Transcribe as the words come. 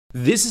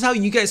This is how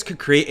you guys could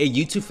create a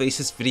YouTube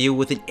Faceless video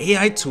with an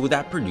AI tool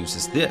that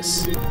produces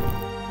this.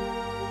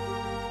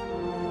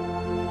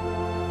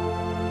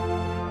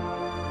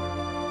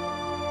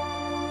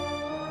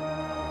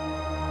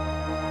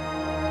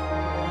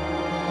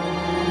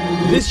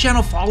 This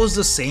channel follows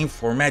the same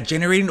format,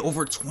 generating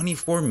over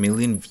 24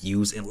 million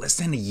views in less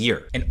than a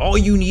year. And all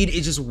you need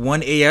is just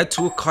one AI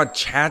tool called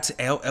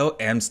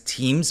ChatLLM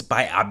Teams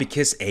by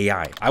Abacus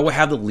AI. I will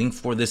have the link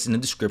for this in the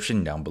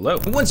description down below.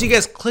 And once you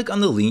guys click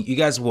on the link, you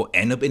guys will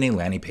end up in a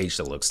landing page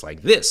that looks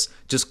like this.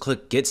 Just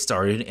click get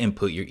started and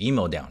put your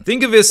email down.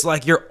 Think of this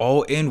like your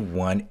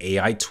all-in-one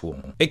AI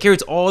tool. It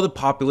carries all the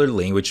popular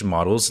language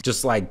models,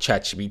 just like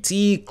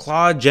ChatGPT,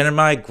 Claude,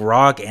 Gemini,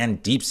 Grok,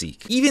 and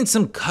DeepSeek. Even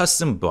some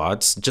custom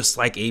bots, just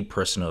like a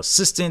personal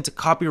assistant,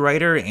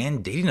 copywriter,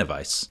 and dating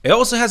advice. It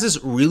also has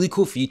this really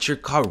cool feature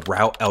called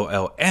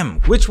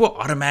RouteLLM, which will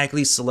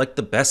automatically select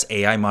the best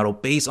AI model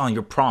based on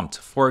your prompt.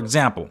 For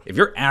example, if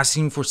you're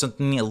asking for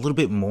something a little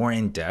bit more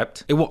in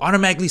depth, it will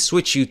automatically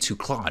switch you to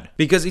Claude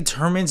because it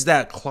determines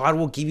that Claude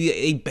will give you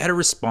a better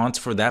response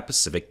for that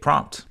specific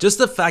prompt. Just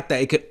the fact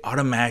that it could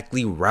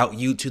automatically route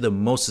you to the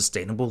most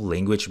sustainable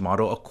language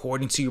model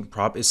according to your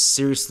prompt is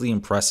seriously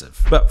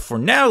impressive. But for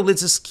now,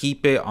 let's just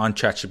keep it on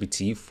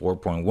ChatGPT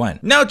 4.1.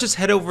 Now just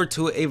head over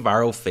to a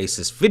viral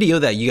Faceless video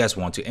that you guys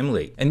want to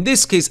emulate. In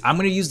this case, I'm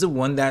going to use the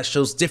one that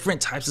shows different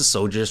types of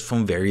soldiers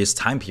from various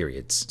time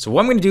periods. So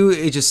what I'm going to do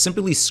is just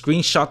simply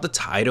screenshot the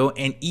title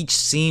and each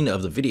scene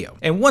of the video.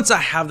 And once I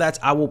have that,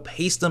 I will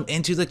paste them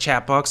into the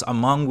chat box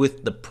along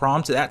with the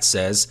prompt that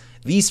says,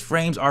 these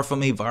frames are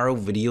from a viral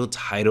video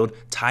titled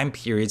Time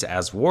Periods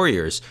as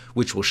Warriors,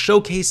 which will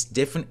showcase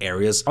different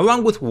areas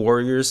along with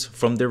warriors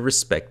from their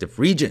respective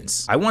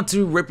regions. I want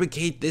to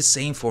replicate this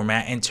same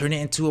format and turn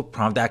it into a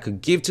prompt that I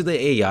could give to the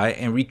AI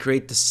and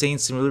recreate the same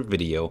similar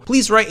video.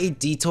 Please write a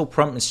detailed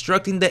prompt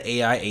instructing the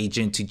AI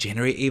agent to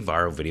generate a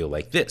viral video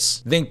like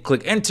this. Then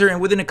click enter, and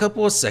within a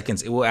couple of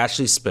seconds, it will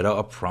actually spit out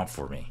a prompt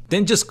for me.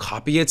 Then just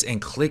copy it and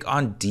click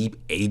on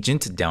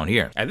DeepAgent down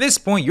here. At this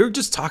point, you're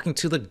just talking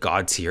to the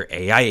god tier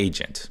AI agent.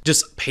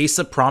 Just paste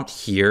the prompt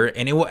here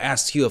and it will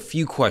ask you a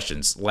few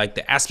questions like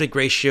the aspect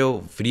ratio,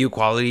 video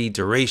quality,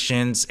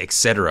 durations,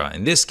 etc.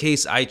 In this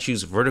case, I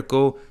choose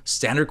vertical,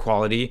 standard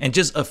quality, and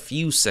just a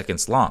few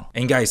seconds long.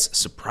 And guys,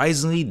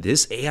 surprisingly,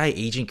 this AI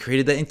agent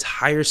created the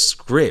entire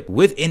script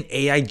with an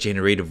AI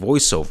generated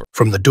voiceover.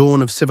 From the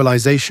dawn of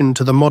civilization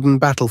to the modern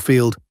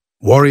battlefield,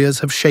 warriors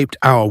have shaped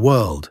our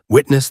world.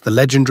 Witness the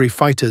legendary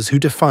fighters who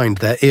defined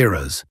their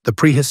eras, the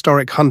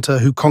prehistoric hunter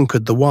who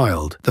conquered the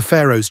wild, the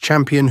pharaoh's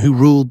champion who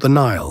ruled the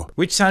Nile.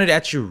 Which sounded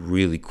actually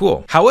really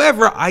cool.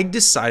 However, I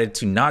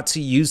decided not to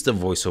use the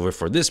voiceover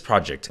for this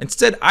project.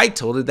 Instead, I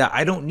told it that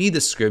I don't need the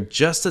script,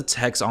 just the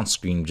text on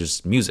screen,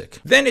 just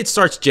music. Then it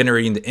starts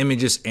generating the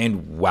images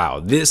and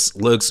wow, this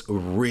looks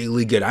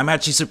really good. I'm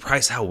actually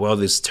surprised how well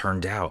this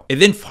turned out. It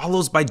then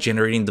follows by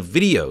generating the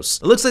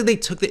videos. It looks like they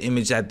took the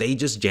image that they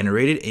just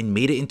generated and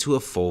made it into a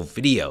full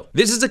video.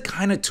 This is the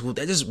kind of tool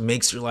that just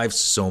makes your life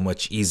so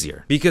much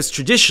easier because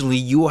traditionally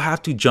you will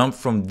have to jump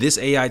from this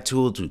AI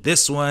tool to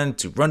this one,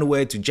 to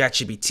Runaway, to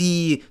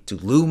ChatGPT, to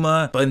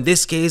Luma, but in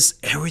this case,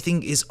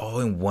 everything is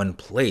all in one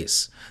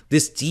place.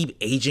 This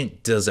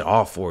DeepAgent does it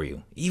all for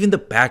you, even the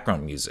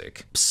background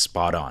music,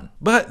 spot on.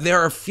 But there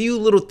are a few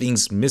little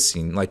things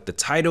missing, like the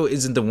title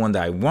isn't the one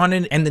that I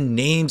wanted and the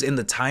names and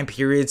the time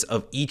periods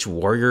of each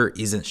warrior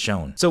isn't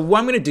shown. So what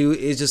I'm going to do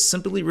is just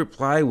simply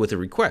reply with a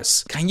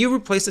request. Can you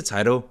replace the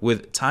title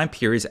with time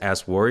periods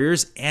as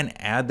warriors and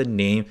add the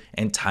name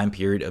and time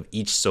period of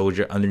each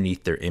soldier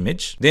underneath their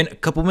image? Then a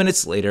couple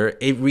minutes later,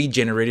 it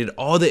regenerated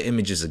all the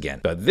images again,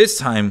 but this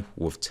time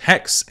with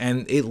text,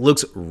 and it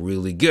looks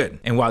really good.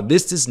 And while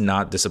this does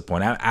not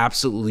disappoint, I'm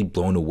absolutely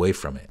blown away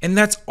from it. And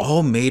that's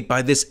all made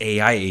by this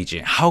AI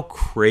agent. How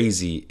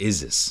crazy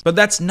is this? But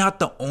that's not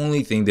the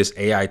only thing this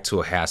AI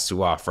tool has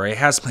to offer. It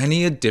has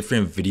plenty of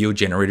different video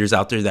generators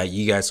out there that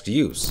you guys could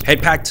use.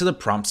 Head back to the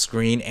prompt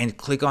screen and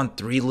click on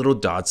three little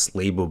dots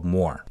labeled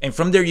more. And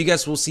from there, you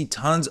guys will see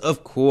tons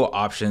of cool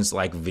options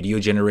like video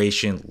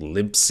generation,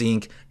 lip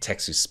sync,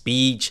 text to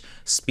speech,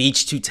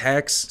 speech to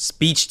text,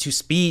 speech to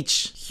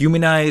speech,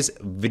 Humanize,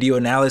 video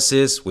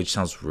analysis, which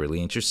sounds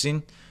really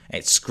interesting,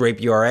 and scrape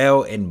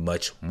URL, and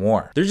much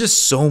more. There's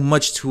just so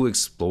much to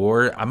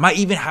explore. I might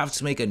even have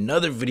to make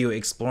another video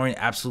exploring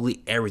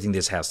absolutely everything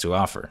this has to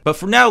offer. But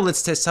for now,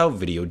 let's test out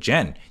video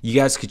gen. You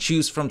guys could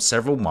choose from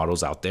several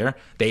models out there.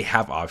 They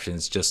have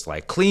options just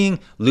like Kling,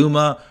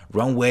 Luma,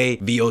 Runway,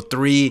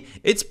 VO3.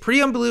 It's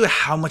pretty unbelievable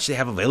how much they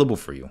have available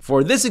for you.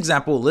 For this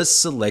example, let's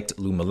select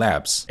Luma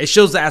Labs. It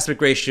shows the aspect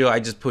ratio.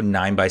 I just put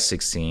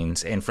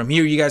 9:16, and from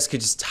here, you guys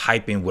could just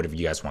type in whatever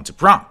you guys want to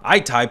prompt. I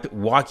type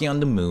walking on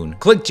the moon,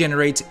 click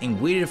generate, and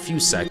waited a few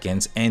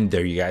seconds, and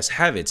there you guys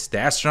have it. The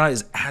astronaut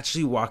is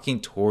actually walking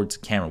towards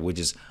the camera, which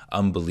is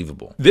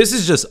unbelievable. This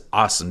is just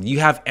awesome. You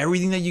have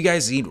everything that you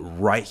guys need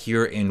right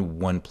here in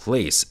one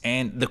place.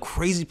 And the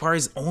crazy part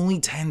is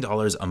only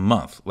 $10 a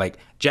month. Like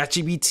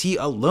ChatGPT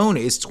alone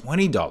is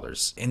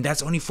 $20, and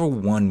that's only for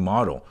one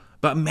model.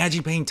 But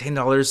imagine paying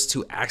 $10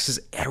 to access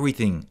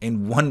everything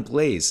in one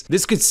place.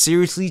 This could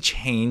seriously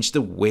change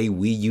the way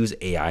we use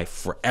AI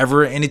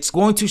forever, and it's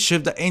going to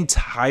shift the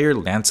entire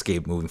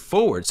landscape moving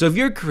forward. So if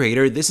you're a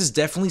creator, this is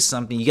definitely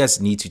something you guys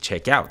need to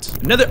check out.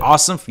 Another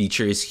awesome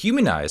feature is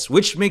Humanize,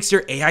 which makes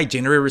your AI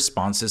generated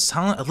responses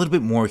sound a little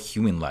bit more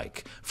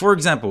human-like. For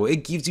example,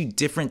 it gives you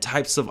different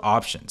types of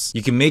options.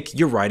 You can make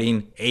your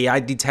writing AI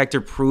detector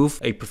proof,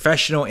 a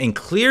professional and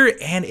clear,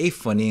 and a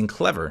funny and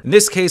clever. In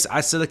this case,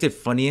 I selected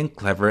funny and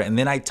clever, and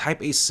then I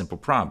type a simple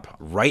prompt.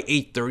 Write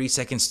a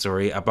 30-second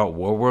story about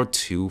World War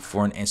II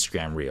for an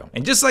Instagram reel.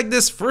 And just like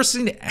this, first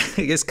thing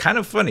is kind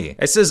of funny.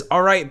 It says,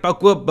 all right,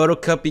 buckle up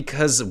buttercup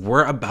because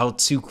we're about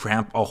to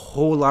cramp a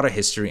whole lot of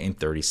history in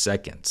 30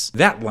 seconds.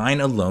 That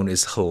line alone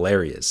is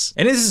hilarious.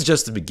 And this is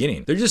just the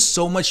beginning. There's just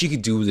so much you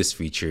can do with this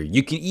feature.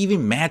 You can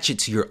even match it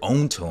to your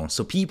own tone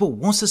so people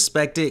won't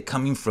suspect it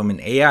coming from an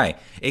AI.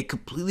 It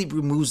completely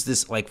removes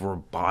this like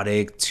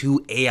robotic,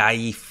 too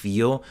AI-y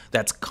feel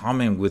that's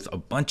common with a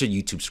bunch of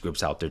YouTube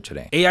scripts out there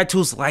today. AI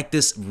tools like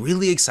this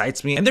really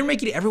excites me, and they're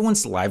making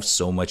everyone's lives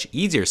so much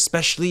easier,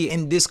 especially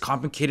in this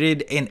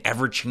complicated and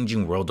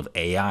ever-changing world of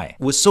AI.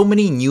 With so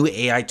many new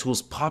AI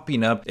tools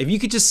popping up, if you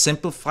could just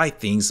simplify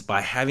things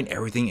by having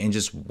everything in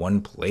just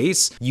one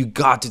place, you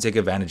got to take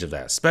advantage of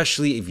that,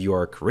 especially if you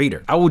are a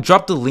creator. I will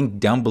drop the link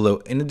down below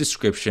in the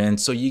description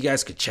so you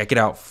guys could check it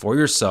out for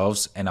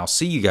yourselves, and I'll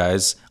see you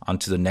guys on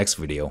to the next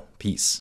video. Peace.